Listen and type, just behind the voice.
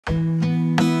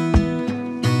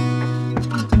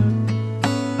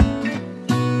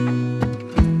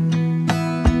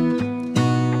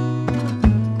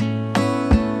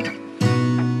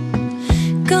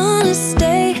Gonna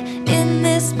stay in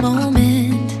this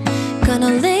moment.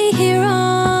 Gonna lay here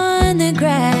on the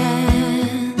grass.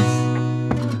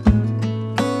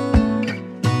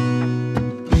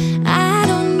 I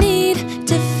don't need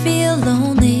to feel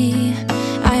lonely.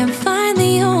 I am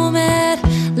finally home at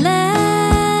last.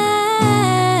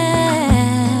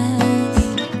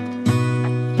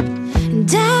 And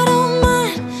I don't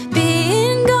mind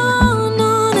being gone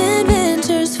on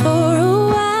adventures for a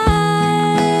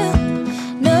while.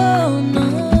 No, no.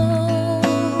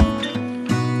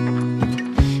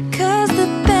 'Cause the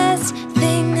best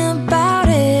thing about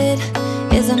it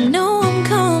is I know I'm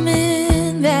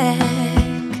coming back.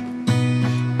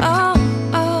 Oh,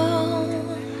 oh.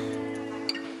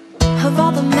 Of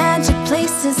all the magic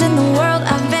places in the world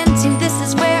I've been to, this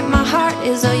is where my heart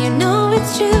is. Oh, you know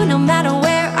it's true. No matter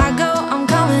where I go, I'm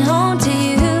coming home to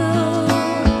you.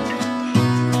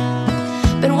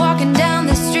 Been walking down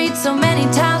the street so many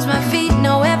times, my feet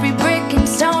know every brick and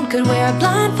stone. Could wear a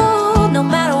blindfold. No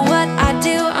matter what I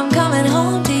do, I'm coming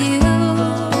home to you.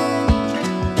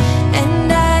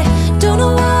 And I don't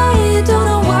know why, don't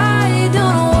know why,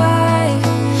 don't know why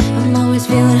I'm always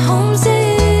feeling homesick.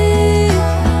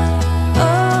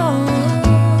 Oh,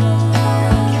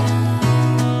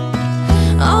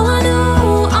 all I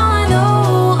know, all I know,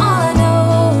 all I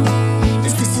know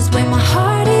is this is where my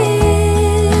heart is.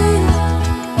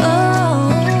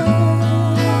 Oh,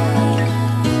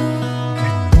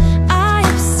 I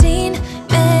have seen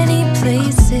many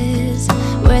places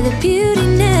where the beauty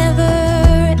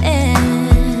never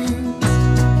ends.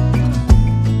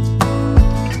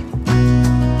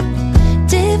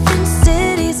 Different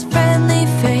cities, friendly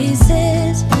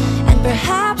faces, and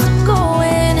perhaps I'm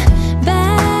going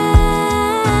back.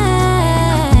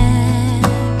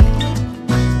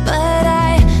 But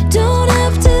I don't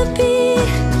have to be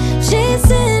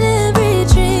chasing every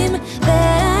dream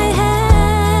that I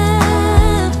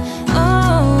have.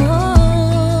 Oh, no.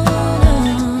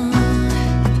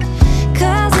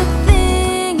 'Cause the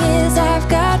thing is, I've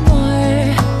got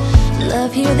more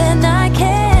love here than I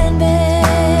can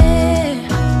bear.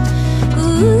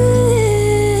 Ooh.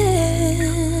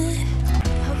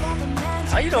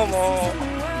 はい、どうも。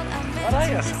笑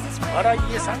い屋さん、笑い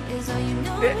家さん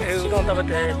でうどん食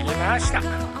べてきました。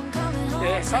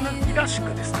讃岐らし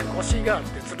くですね、コシがあっ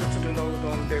てツルツルのう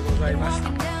どんでございました。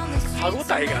歯ご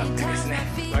たえがあってですね、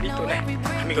割とね、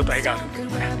噛み応えがあるという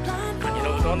ね、カニ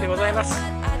のうどんでございます。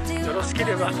よろしけ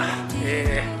れば、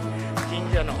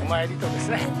神社のお参りとです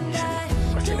ね、一緒に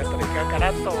お越しになったらいかがか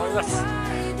なと思います。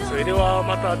それでは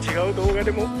また違う動画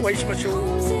でもお会いしましょう。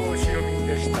しおみん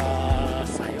でした。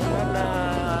さようなら。